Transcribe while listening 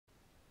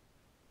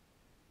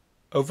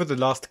Over the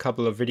last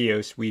couple of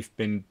videos, we've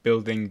been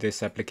building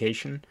this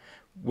application,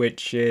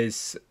 which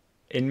is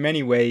in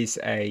many ways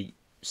a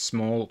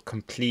small,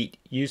 complete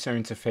user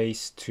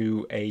interface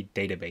to a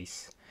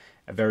database,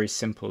 a very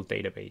simple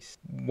database.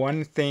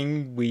 One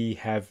thing we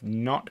have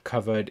not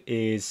covered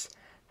is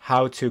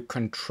how to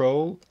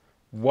control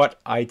what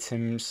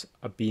items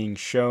are being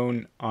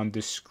shown on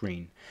the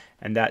screen.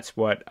 And that's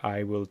what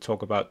I will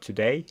talk about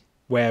today,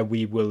 where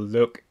we will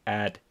look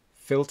at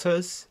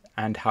filters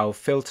and how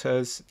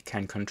filters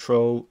can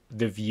control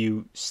the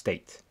view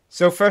state.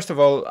 So first of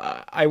all,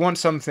 I want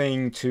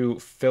something to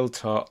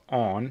filter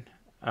on,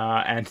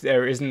 and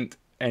there isn't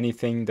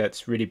anything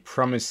that's really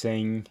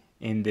promising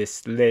in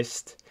this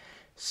list.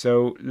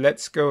 So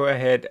let's go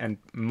ahead and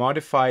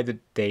modify the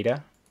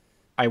data.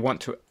 I want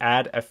to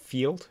add a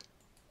field.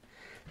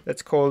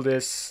 Let's call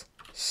this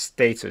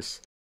status.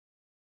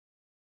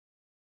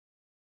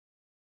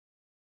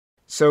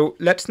 So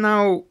let's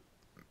now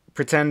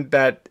pretend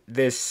that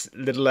this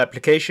little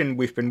application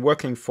we've been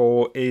working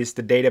for is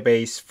the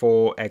database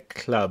for a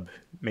club,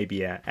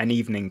 maybe an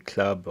evening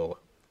club or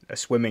a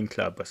swimming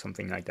club or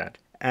something like that.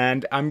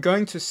 And I'm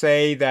going to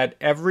say that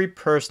every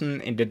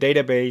person in the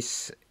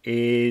database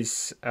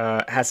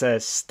has a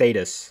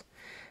status.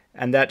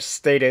 And that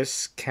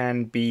status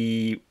can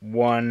be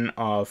one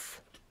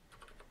of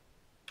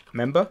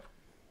member,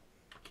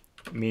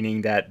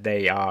 meaning that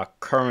they are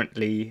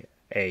currently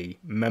a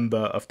member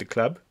of the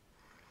club.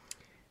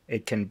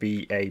 It can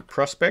be a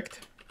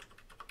prospect.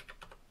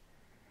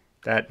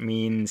 That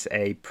means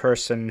a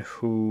person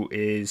who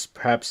is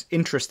perhaps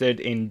interested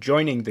in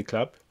joining the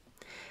club.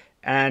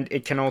 And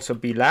it can also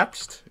be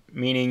lapsed,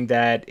 meaning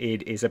that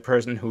it is a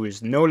person who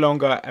is no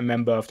longer a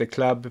member of the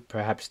club.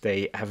 Perhaps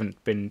they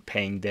haven't been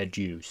paying their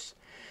dues.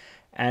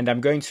 And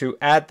I'm going to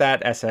add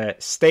that as a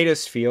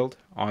status field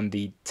on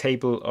the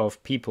table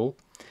of people.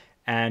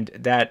 And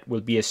that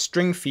will be a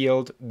string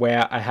field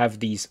where I have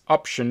these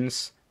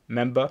options: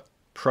 member,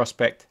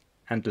 prospect,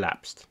 and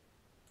lapsed.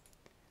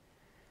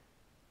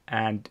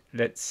 And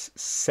let's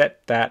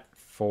set that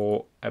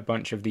for a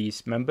bunch of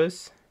these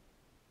members.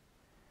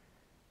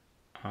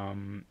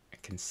 I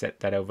can set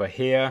that over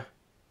here.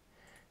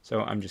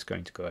 So I'm just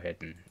going to go ahead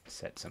and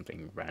set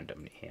something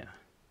randomly here.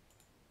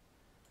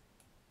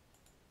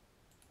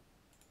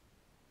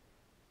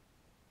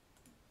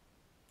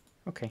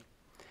 Okay.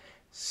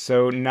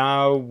 So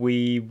now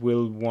we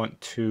will want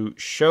to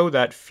show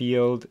that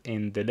field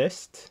in the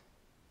list.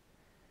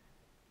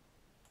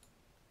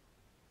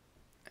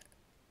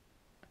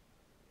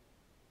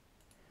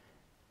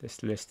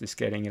 This list is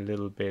getting a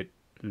little bit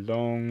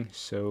long,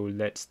 so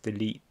let's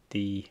delete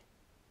the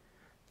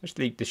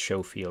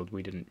show field.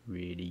 We didn't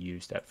really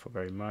use that for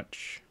very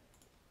much.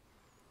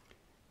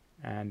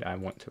 And I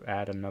want to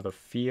add another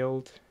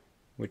field,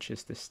 which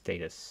is the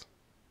status.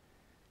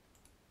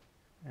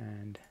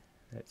 And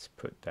let's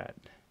put that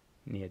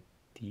near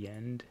the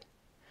end.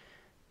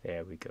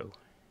 There we go.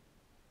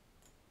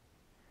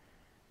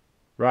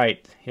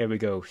 Right, here we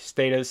go.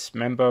 Status,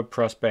 member,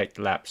 prospect,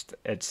 lapsed,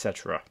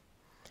 etc.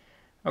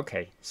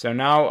 Okay, so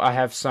now I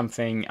have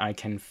something I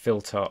can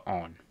filter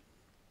on.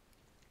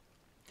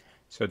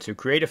 So to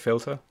create a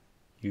filter,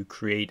 you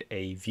create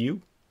a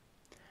view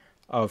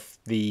of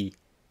the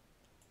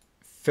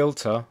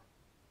filter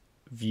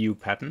view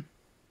pattern.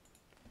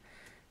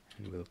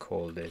 And we'll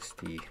call this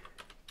the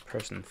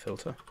person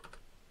filter.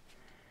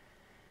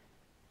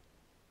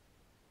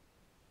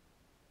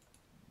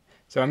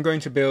 So I'm going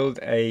to build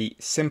a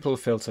simple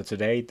filter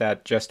today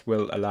that just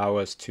will allow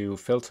us to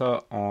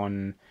filter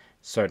on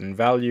certain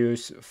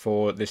values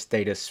for the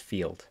status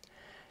field.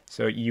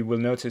 So you will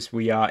notice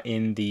we are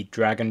in the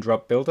drag and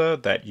drop builder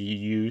that you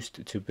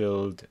used to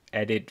build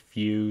edit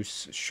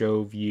views,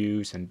 show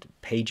views, and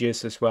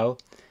pages as well.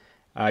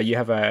 You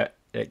have a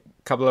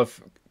couple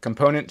of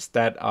components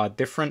that are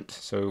different.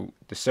 So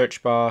the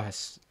search bar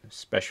has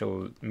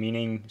special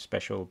meaning,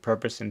 special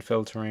purpose in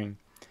filtering.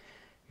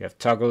 You have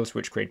toggles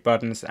which create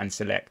buttons and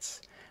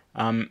selects.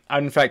 I'd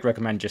in fact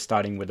recommend just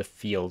starting with a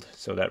field,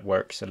 so that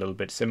works a little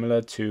bit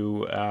similar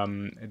to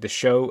the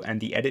show and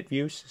the edit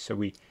views. So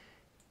we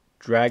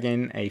drag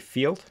in a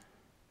field,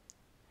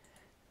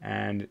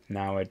 and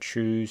now I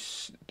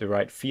choose the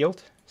right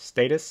field,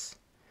 status,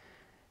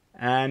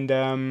 and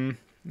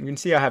you can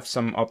see I have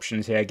some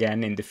options here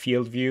again in the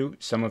field view.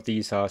 Some of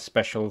these are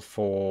special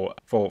for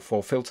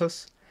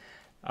filters,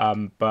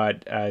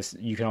 but as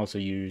you can also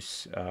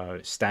use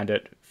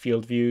standard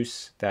field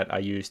views that are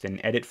used in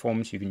edit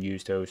forms. You can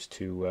use those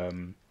to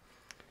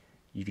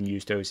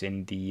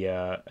in the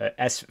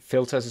as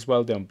filters as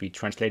well. They'll be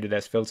translated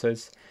as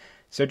filters.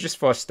 So just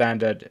for a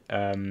standard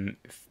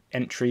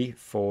entry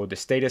for the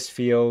status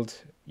field,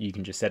 you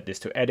can just set this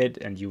to edit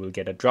and you will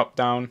get a drop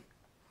down.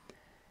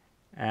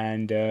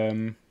 And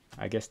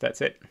I guess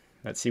that's it.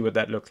 Let's see what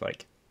that looks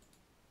like.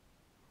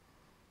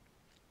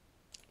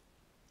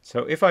 So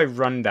if I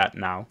run that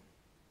now,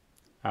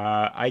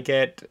 I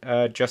get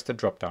just a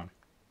drop down,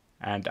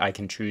 and I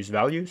can choose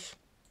values.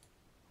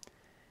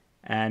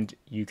 And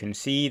you can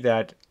see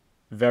that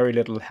very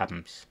little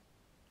happens.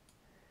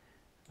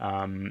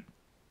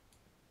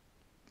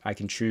 I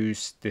can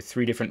choose the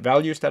 3 different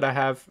values that I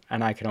have,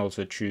 and I can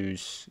also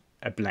choose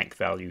a blank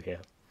value here.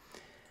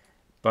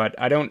 But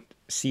I don't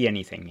see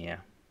anything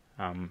here.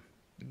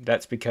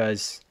 That's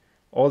because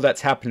all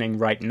that's happening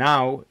right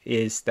now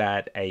is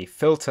that a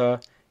filter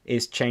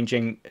is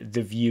changing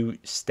the view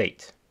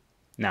state.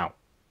 Now,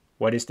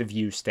 what is the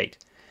view state?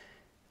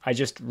 I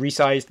just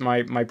resized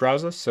my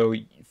browser, so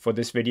for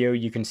this video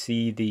you can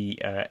see the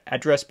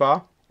address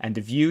bar, and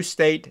the view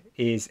state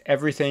is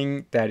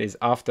everything that is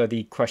after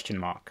the question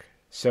mark.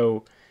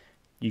 So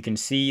you can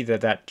see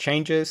that that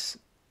changes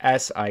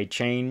as I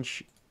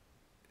change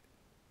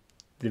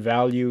the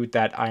value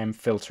that I am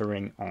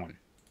filtering on.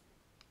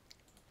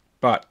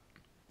 But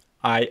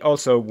I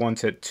also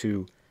wanted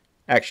to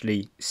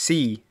actually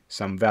see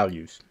some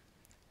values.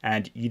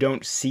 And you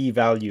don't see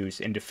values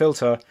in the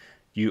filter,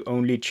 you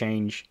only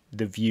change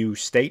the view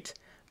state,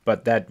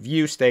 but that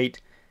view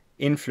state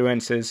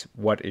influences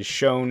what is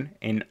shown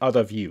in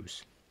other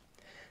views.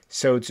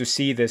 So to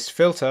see this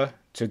filter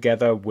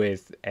together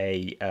with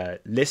a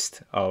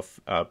list of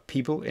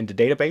people in the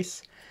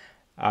database,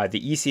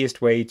 the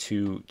easiest way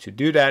to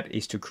do that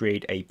is to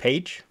create a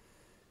page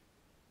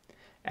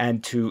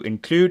and to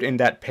include in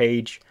that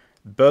page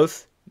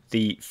both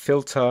the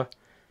filter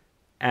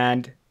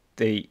and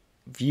the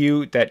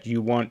view that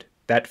you want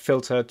that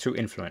filter to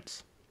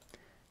influence.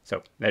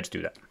 So let's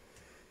do that.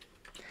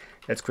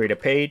 Let's create a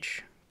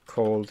page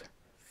called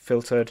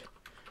filtered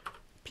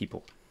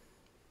people.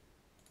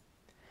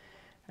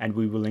 And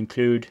we will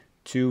include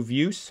 2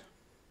 views.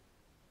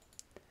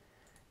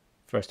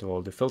 First of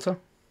all, the filter.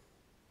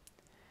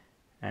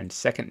 And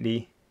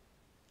secondly,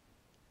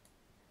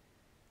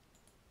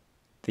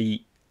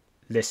 the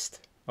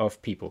list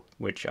of people,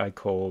 which I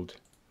called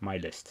my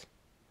list.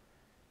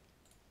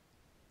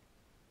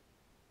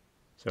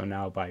 So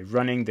now by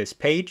running this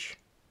page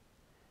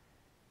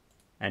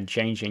and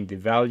changing the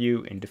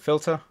value in the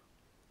filter,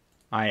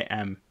 I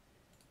am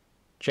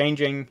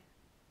changing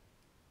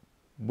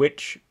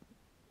which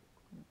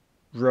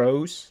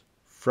rows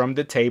from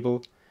the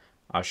table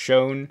are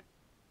shown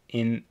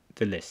in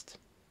the list.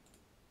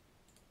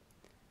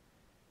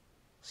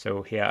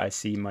 So here I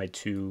see my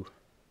 2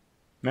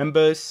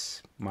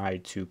 members, my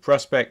 2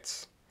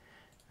 prospects,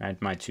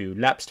 and my 2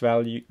 lapsed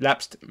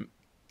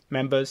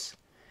members.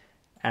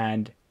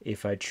 And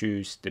if I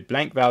choose the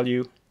blank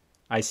value,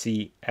 I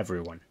see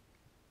everyone.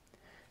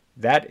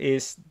 That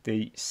is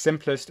the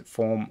simplest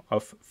form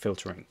of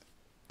filtering.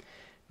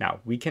 Now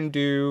we can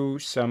do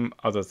some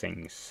other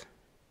things.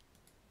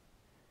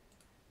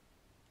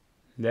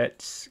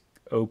 Let's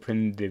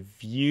open the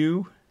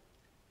view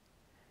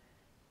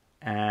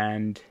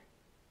and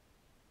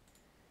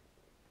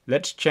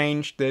let's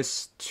change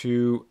this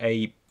to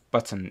a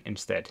button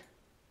instead.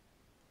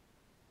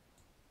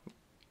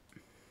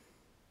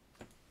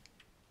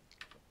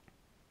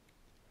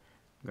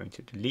 I'm going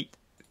to delete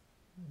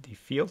the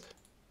field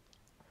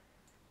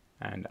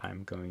and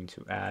I'm going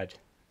to add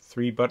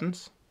 3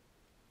 buttons.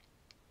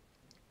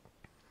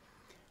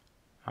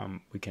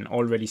 We can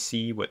already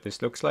see what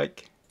this looks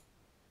like.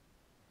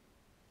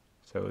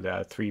 So there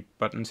are 3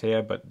 buttons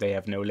here, but they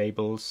have no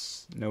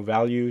labels, no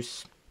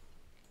values.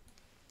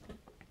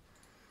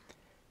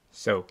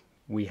 So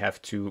we have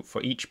to,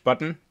 for each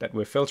button that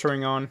we're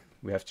filtering on,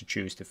 we have to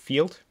choose the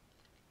field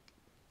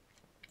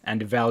and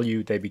the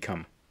value they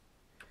become.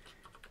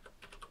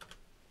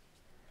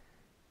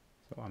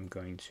 So I'm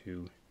going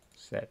to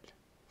set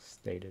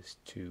status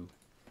to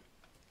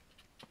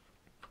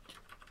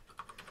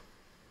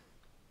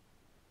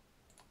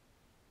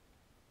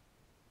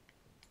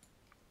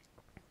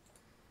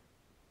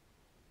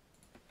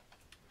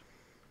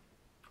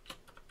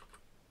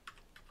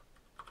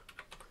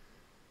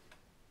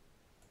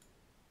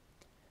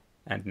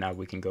and now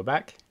we can go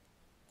back.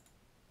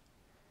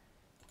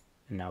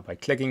 And now by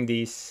clicking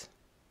these,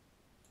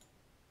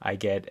 I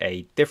get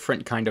a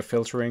different kind of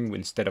filtering.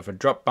 Instead of a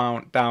drop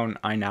down,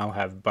 I now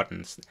have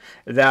buttons.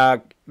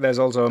 There's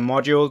also a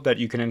module that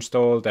you can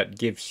install that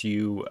gives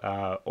you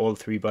all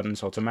 3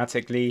 buttons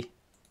automatically.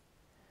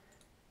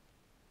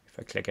 If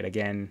I click it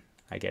again,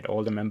 I get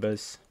all the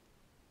members.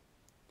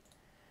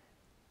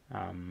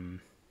 The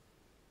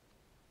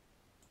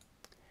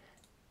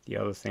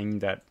other thing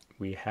that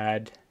we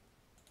had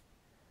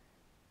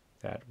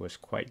that was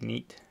quite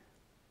neat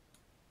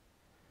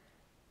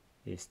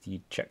is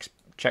the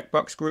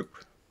checkbox group.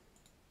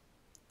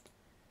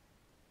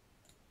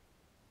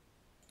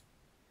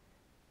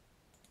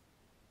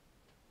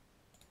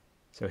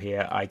 So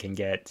here I can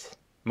get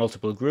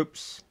multiple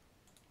groups,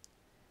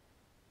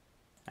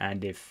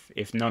 and if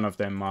none of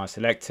them are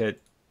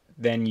selected,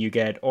 then you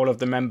get all of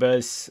the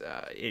members.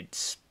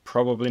 It's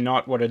probably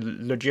not what a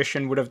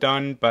logician would have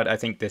done, but I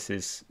think this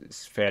is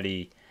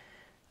fairly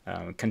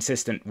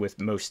consistent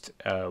with most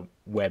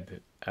web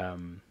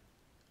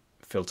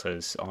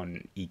filters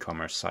on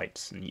e-commerce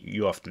sites, and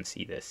you often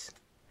see this.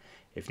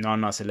 If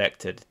none are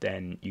selected,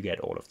 then you get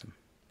all of them.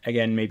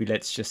 Again, maybe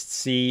let's just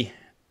see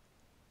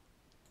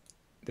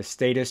the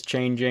status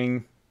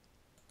changing.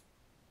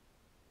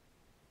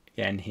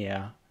 Again,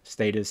 here,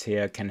 status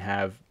here can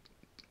have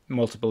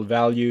multiple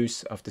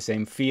values of the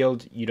same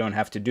field. You don't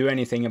have to do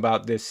anything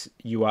about this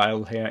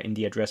URL here in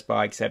the address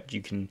bar, except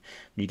when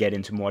you get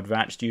into more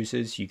advanced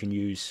uses, you can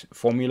use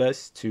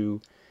formulas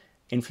to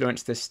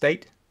influence this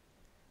state.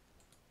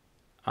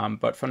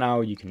 But for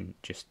now, you can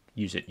just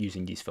use it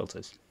using these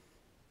filters.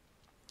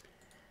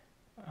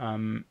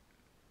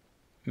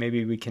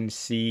 Maybe we can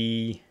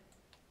see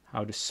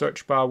how the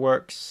search bar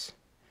works.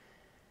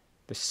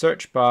 The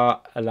search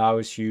bar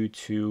allows you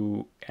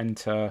to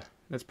enter,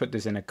 let's put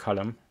this in a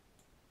column.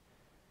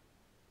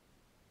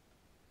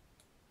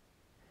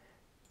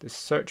 The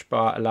search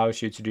bar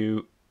allows you to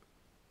do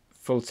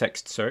full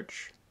text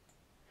search.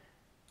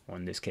 Or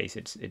in this case,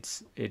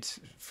 it's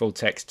full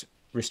text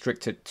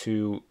restricted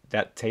to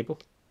that table.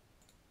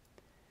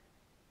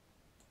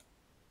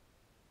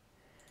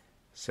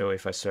 So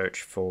if I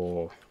search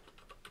for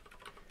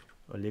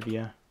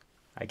Olivia,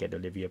 I get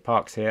Olivia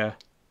Parks here.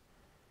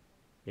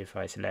 If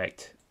I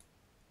select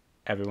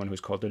everyone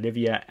who's called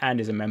Olivia and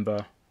is a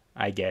member,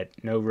 I get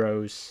no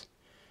rows.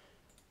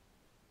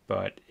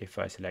 But if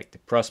I select the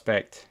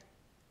prospect,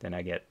 then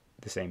I get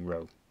the same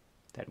row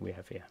that we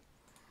have here.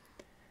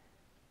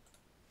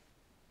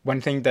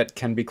 One thing that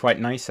can be quite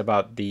nice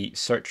about the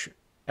search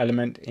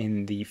element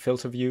in the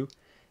filter view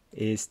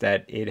is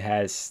that it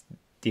has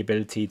the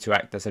ability to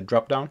act as a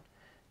drop-down.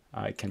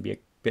 It can be a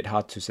bit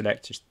hard to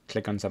select, just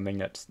click on something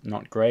that's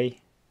not gray.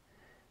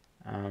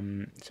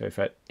 So if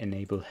I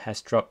enable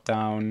has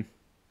drop-down,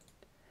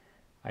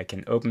 I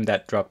can open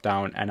that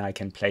drop-down and I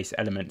can place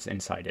elements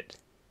inside it.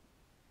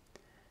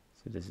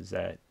 So this is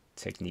a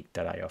technique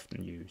that I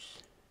often use.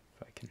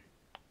 If I can.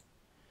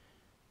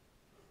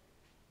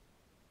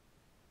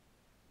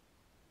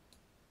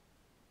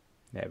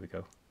 There we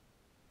go.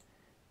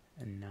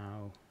 And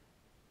now,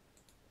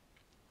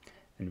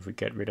 and if we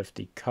get rid of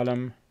the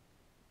column,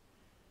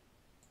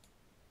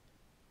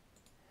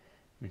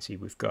 you can see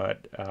we've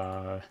got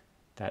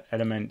that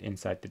element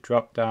inside the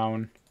drop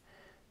down.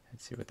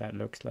 Let's see what that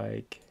looks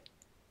like.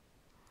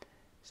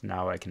 So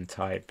now I can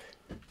type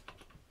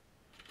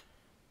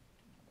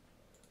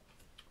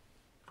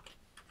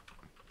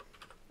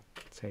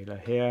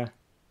Taylor here,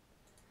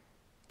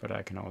 but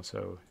I can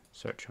also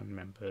search on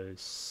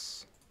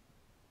members,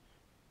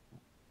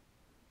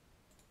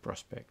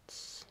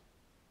 prospects.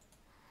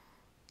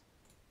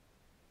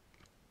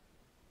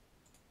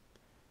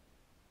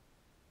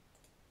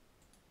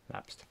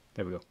 Lapsed.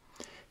 There we go.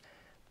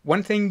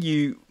 One thing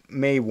you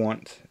may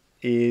want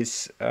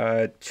is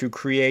to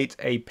create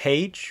a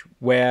page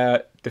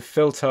where the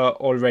filter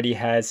already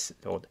has,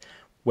 or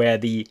where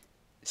the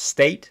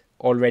state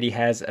already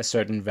has a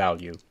certain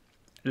value.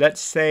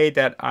 Let's say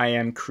that I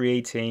am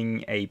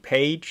creating a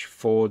page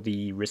for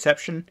the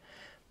reception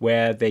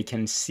where they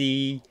can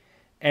see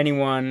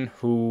anyone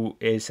who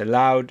is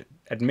allowed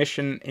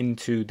admission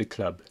into the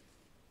club.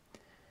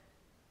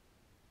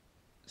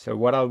 So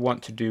what I'll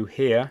want to do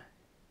here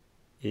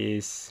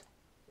is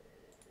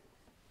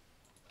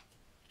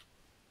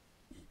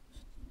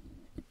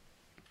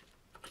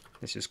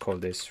let's just call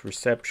this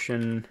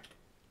reception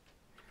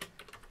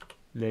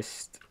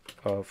list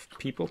of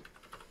people,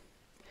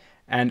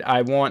 and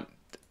I want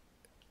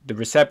the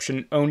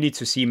reception only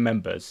to see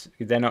members.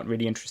 They're not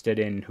really interested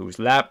in who's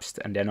lapsed,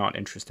 and they're not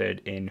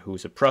interested in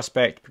who's a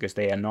prospect, because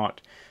they are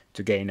not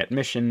to gain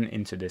admission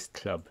into this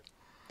club.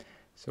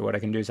 So what I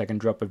can do is I can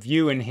drop a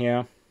view in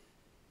here,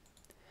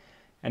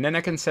 and then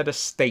I can set a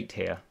state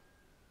here.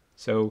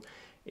 So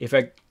if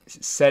I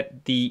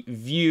set the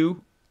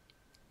view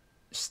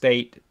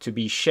state to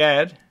be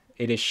shared,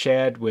 it is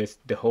shared with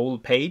the whole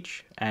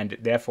page, and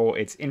therefore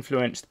it's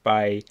influenced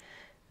by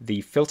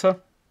the filter.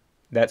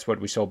 That's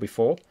what we saw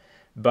before.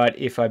 But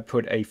if I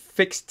put a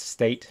fixed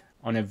state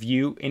on a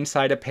view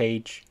inside a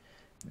page,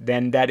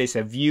 then that is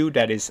a view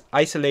that is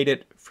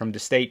isolated from the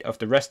state of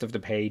the rest of the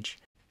page,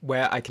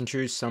 where I can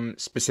choose some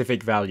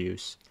specific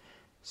values.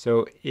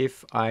 So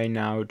if I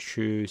now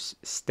choose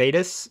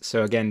status,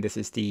 so again, this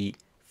is the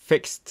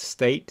fixed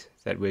state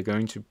that we're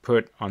going to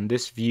put on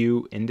this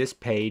view in this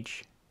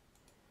page,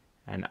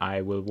 and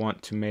I will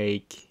want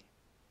to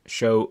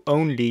show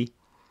only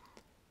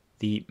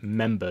the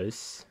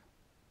members.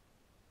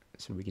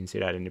 So we can see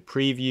that in the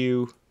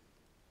preview,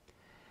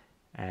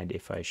 and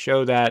if I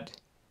show that,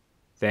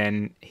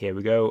 then here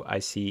we go, I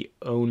see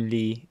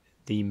only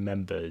the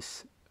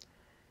members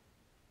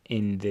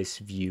in this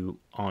view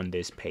on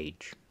this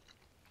page.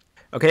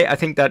 Okay, I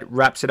think that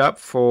wraps it up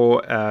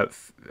for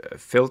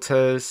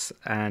filters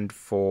and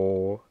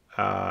for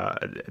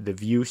the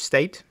view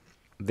state.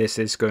 This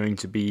is going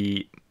to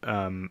be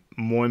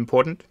more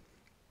important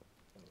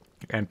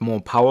and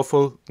more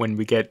powerful when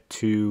we get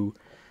to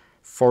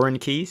foreign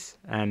keys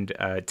and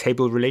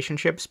table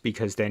relationships,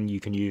 because then you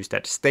can use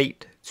that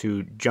state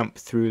to jump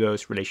through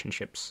those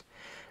relationships.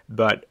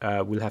 But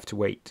we'll have to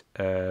wait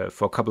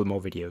for a couple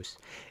more videos.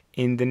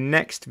 In the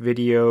next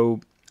video,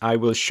 I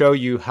will show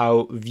you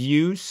how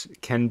views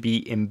can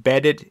be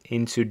embedded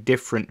into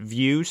different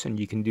views, and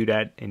you can do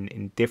that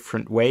in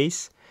different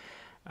ways.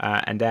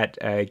 And that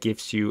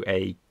gives you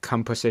a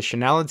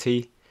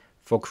compositionality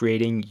for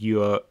creating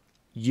your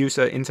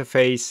user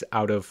interface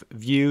out of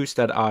views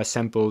that are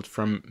assembled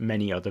from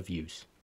many other views.